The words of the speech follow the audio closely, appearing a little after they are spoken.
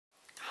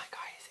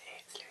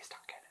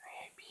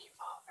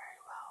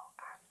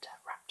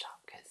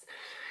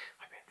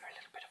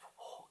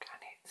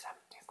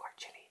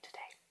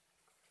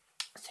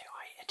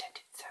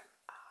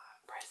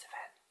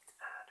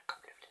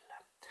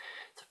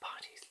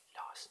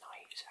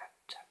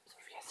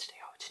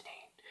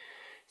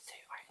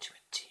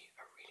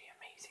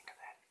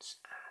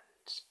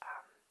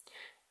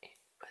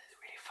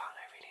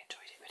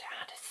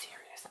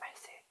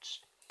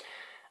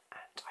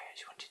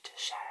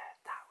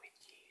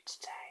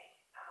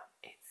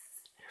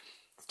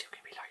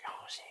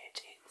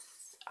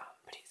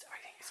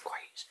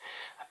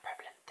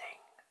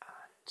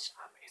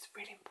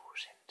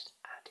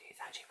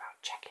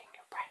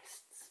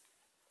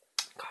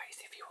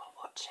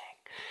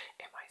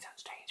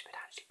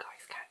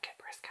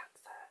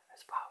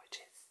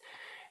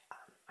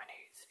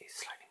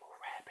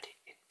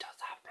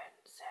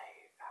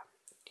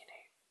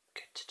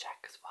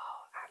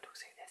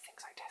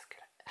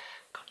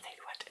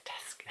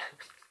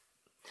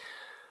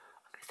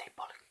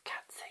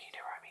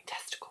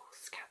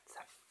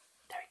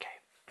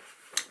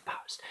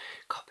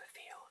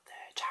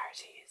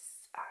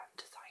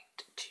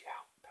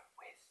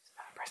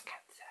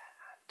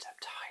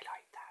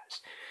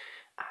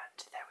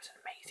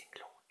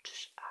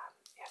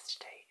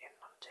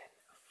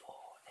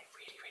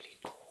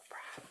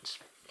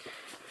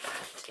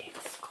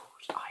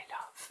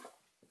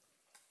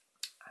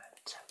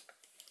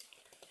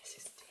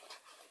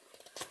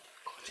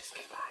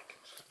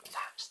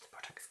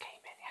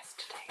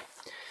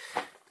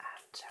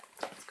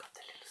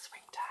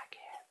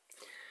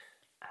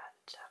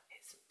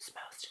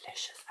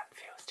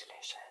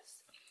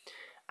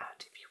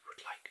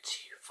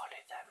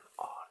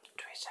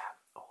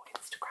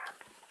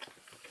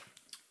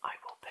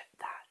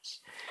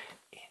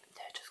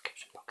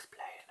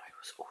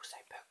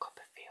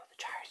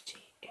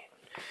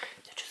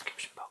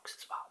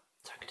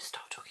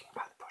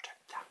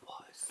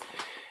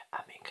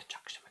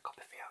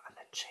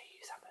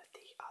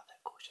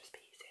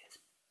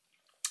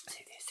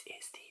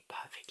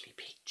basically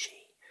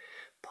peachy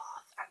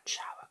bath and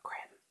shower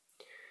creme.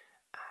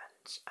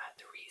 And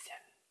the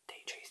reason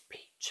they chose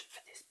peach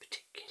for this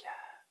particular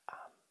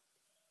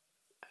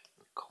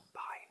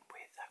combine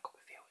with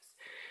Coppafeel was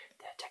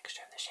the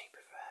texture and the shape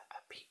of a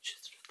peach,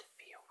 sort of the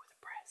feel with a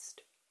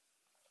breast.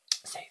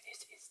 So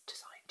this is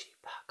designed to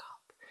perk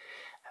up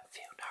and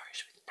feel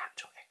nourished with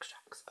natural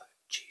extracts of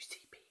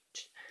juicy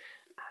peach,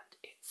 and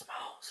it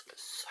smells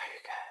so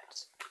good.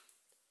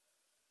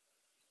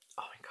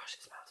 Oh my gosh,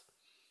 it smells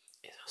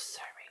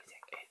so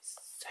amazing. It's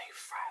so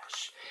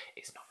fresh.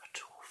 It's not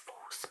at all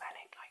full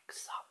smelling like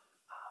some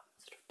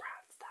sort of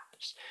brands that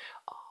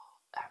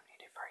are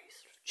very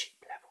sort of cheap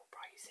level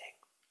pricing.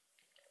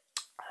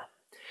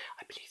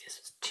 I believe this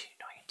was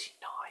 $2.99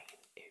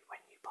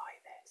 when you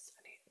buy this,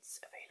 and it's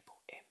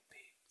available in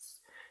Boots,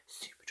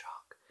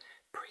 Superdrug,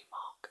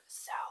 Primark,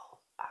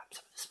 Sell,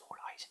 some of the smaller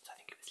items. I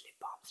think it was lip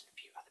balms and a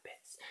few other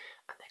bits,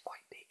 and they're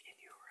quite big in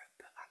Europe,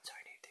 and so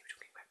I know they were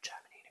talking about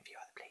Germany and a few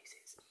other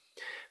places.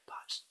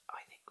 But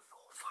I think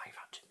for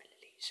 500ml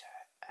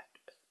at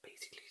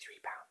basically £3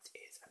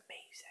 is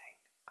amazing.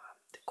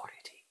 The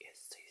quality is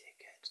so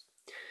good.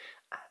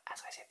 As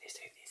I said, this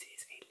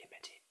is a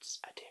limited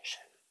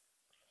edition,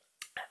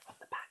 and on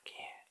the back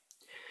here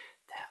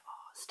there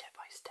are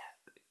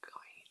step-by-step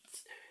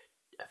guides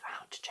of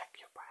how to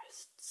check your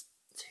breasts.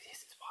 So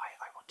this is why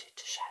I wanted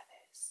to share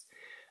this.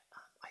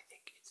 I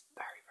think it's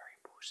very, very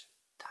important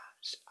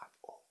that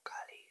all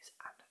girlies,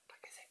 and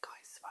like I said,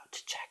 guys as well,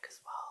 to check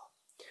as well.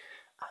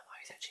 I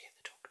was actually at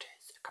the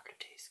doctor's a couple of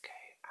days ago,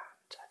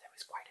 and there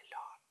was quite a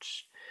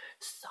large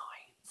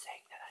sign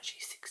saying that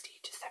actually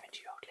 60 to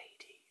 70-year-old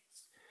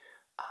ladies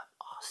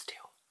are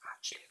still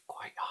actually at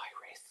quite high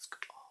risk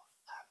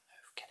of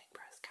getting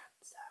breast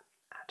cancer,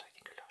 and I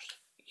think a lot of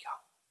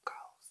young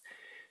girls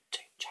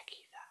don't check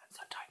either, and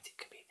sometimes it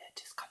can be the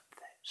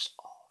discomfort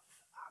of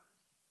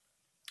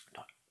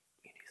not,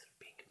 sort of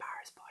being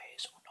embarrassed by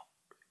it, or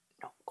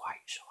not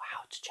quite sure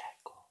how to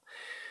check, or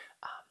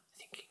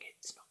thinking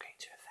it's not going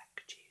to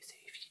affect you. So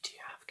if you do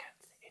have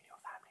cancer in your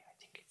family, I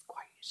think it's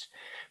quite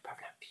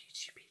prevalent for you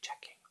to be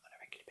checking on a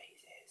regular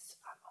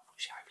basis.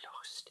 Unfortunately, I've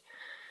lost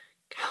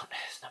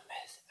countless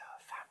numbers of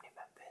family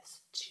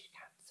members to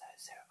cancer,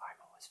 so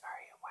I'm always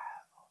very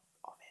aware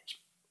of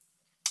it.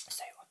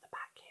 So on the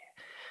back here,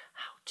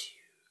 how to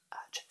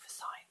check for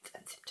signs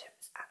and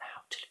symptoms, and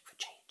how to look for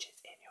changes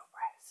in your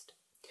breast.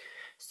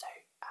 So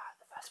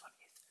the first one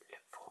is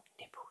look for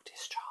nipple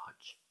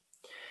discharge.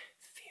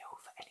 Feel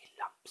for any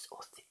lumps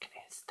or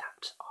thickness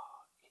that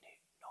are,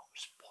 not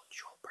what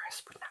your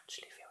breast would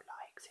naturally feel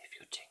like. So if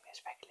you're doing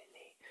this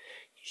regularly,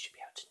 you should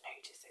be able to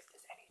notice if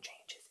there's any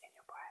changes in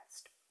your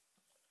breast.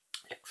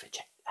 Look for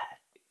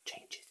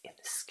changes in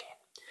the skin.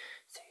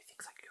 So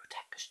things like your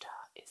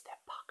texture, is there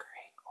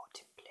puckering or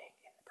dimpling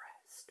in the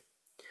breast?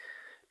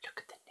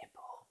 Look at the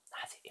nipple.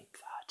 Has it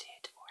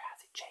inverted, or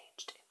has it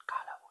changed in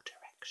colour or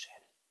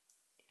direction?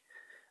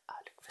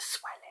 Look for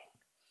swelling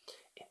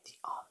in the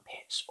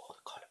armpits or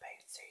the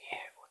collarbone, so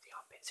here, or the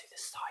armpit, so the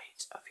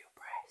sides of your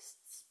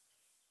breasts.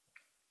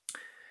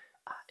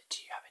 Do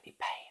you have any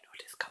pain or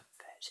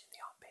discomfort in the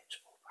armpit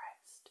or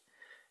breast?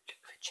 Look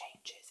for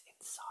changes in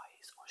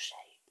size or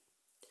shape,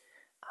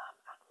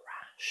 and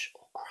rash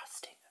or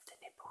crusting of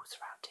the nipple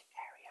surrounding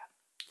area.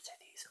 So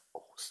these are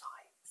all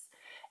signs,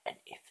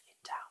 and if in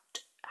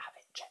doubt, have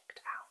it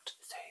checked out.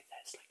 So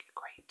there's like a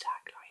great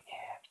tagline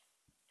here.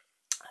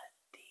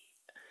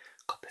 The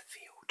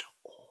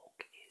Coppafeel.org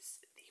is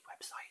the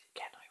website.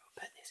 Again, I will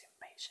put this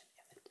information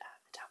in the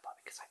down bar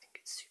because I think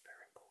it's super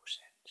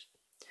important.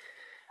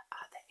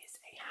 There is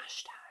a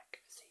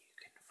hashtag, so you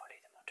can follow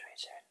them on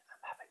Twitter and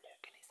have a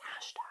look, and it's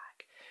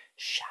hashtag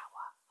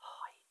shower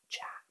high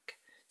jack.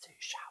 So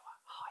shower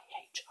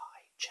high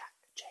Jack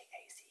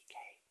JACK.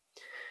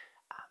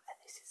 And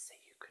this is so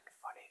you can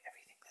follow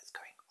everything that's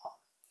going on.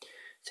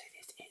 So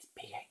this is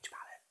pH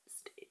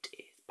balanced, it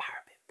is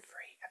paraben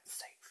free and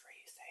soap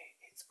free, so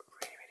it's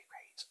really, really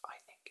great.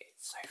 I think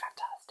it's so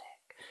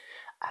fantastic.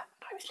 I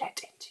was let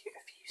into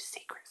a few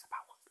secrets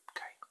about what's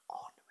going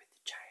on with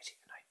the charity,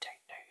 and I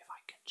don't know if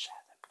I can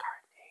share them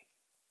currently,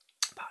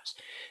 but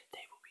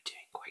they will be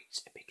doing quite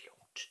a big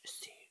launch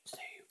soon.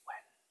 So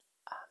when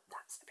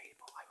that's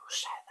available, I will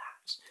share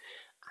that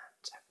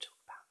and talk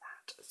about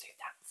that. So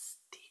that's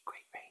the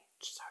great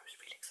range, so I was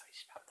really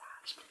excited about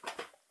that.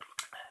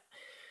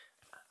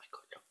 I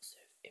got lots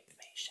of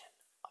information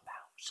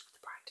about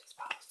the brand as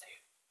well, so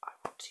I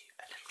will do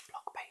a little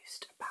blog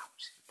post about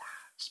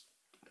that.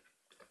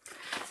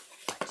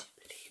 I do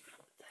believe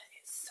there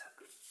is some,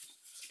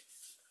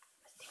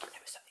 I think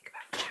there was something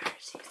about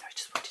charity, so I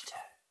just wanted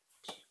to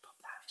pop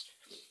that.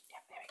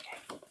 Yeah, there we go.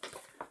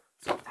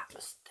 So that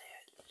was the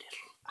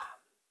little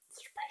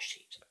sort of press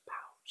sheet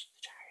about the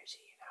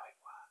charity and how it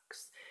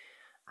works,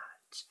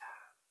 and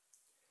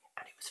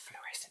it was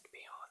Fluorescent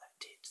PR that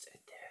did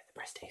the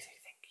press day, so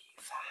thank you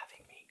for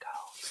having me,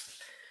 girls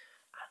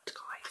and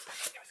guys. I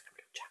think there was a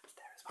couple of chaps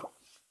there as well.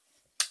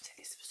 So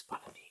this was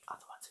one of the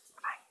other ones, it was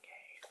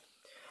mango,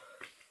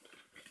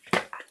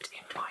 and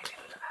in my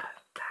little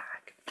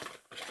bag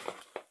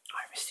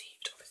I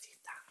received obviously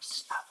that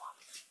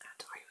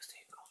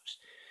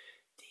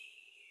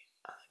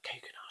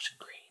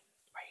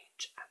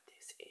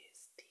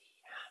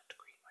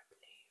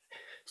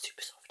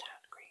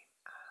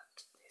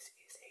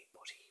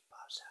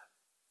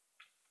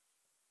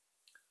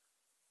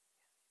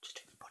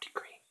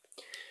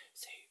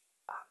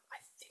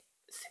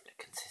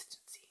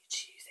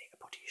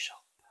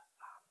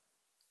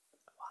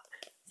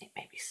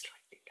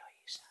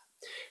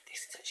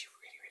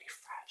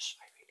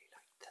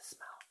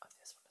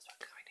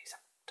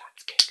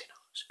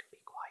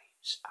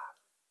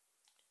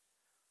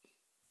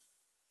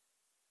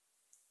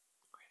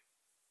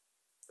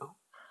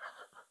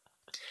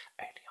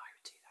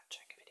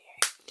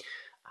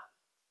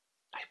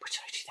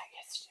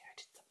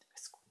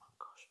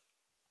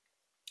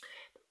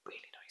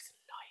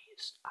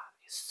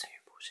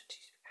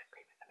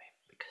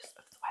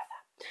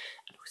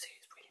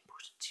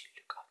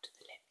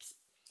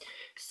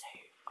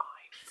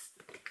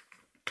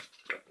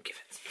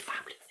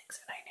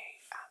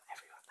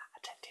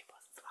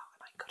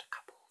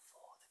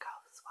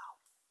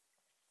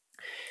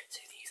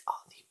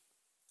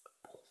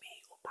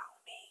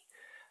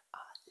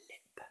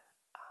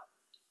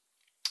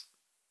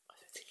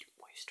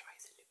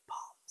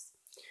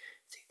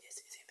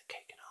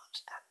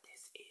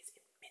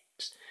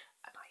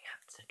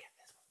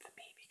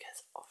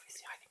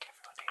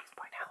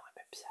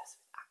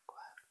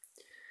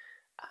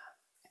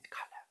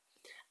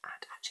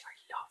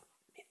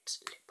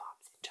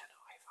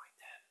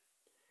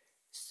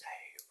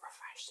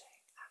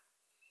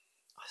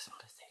the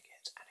smallest they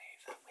get, and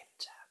over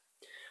winter,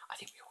 I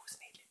think we always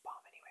need lip balm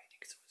anyway. I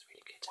think it's always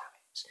really good to have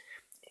it.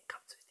 It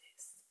comes with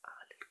this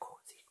little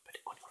cord, so you can put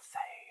it on your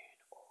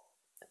phone or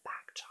a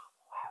back charm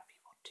or however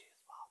you want to as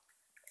well.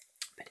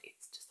 But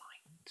it's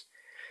designed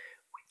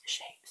with the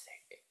shape, so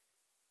it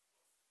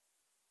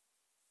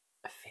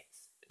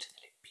fits to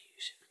the lip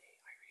beautifully.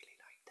 I really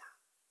like that.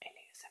 It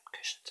leaves them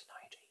cushioned and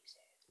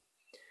hydrated.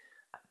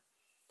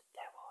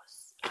 There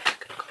was, I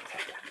think I've got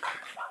the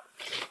blackcurrant one,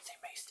 so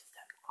most of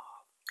them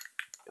are,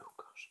 oh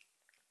gosh,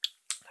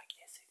 like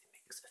this, so the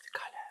mix of the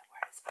colour,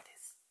 whereas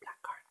this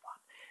blackcurrant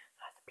one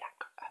has the black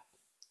bottom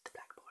with the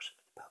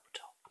purple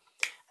top,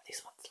 and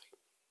this one's like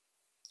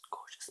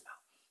gorgeous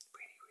smell,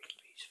 really, really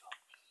beautiful.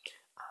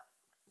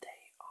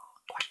 They are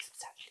quite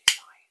substantially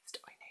sized.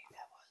 I know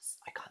there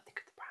was, I can't think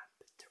of the brand,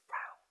 but the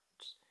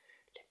round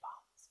lip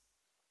balms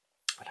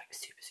were like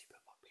super, super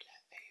popular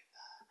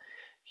over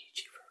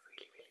YouTube for a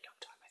really, really long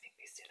time. I think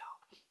they still are,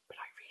 but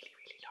I really,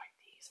 really like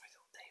these. I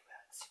thought they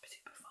were super,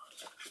 super fun.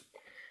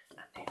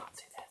 And they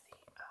also, they're the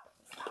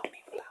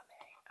Flammy,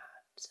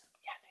 and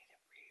yeah, no,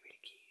 they're really,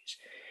 really cute.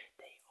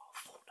 They are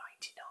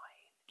 $4.99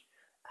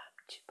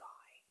 to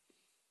buy,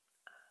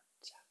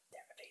 and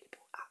they're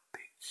available at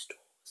Boots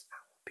stores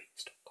and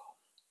Boots.com.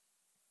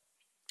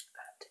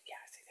 And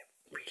yeah, so they're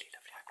really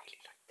lovely. I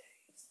really like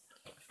those.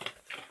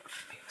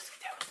 Also,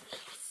 there was a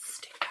little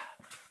sticker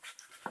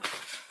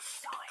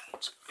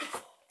side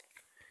for the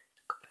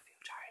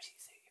Coppafeel charity,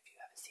 so if you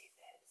ever see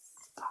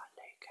this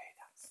logo,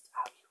 that's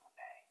how you will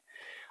know.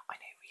 I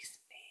know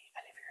recently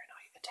Olivia and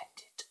I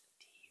attended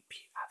the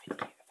Butte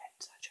Avenue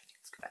event, actually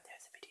I think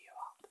there's a video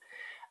up,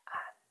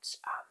 and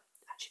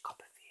actually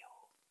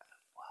Coppafeel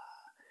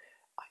were,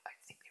 I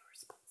think they were a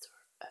sponsor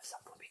of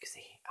some point, because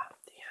they had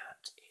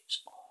it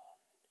on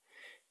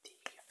the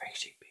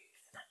photo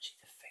booth, and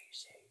actually the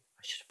photo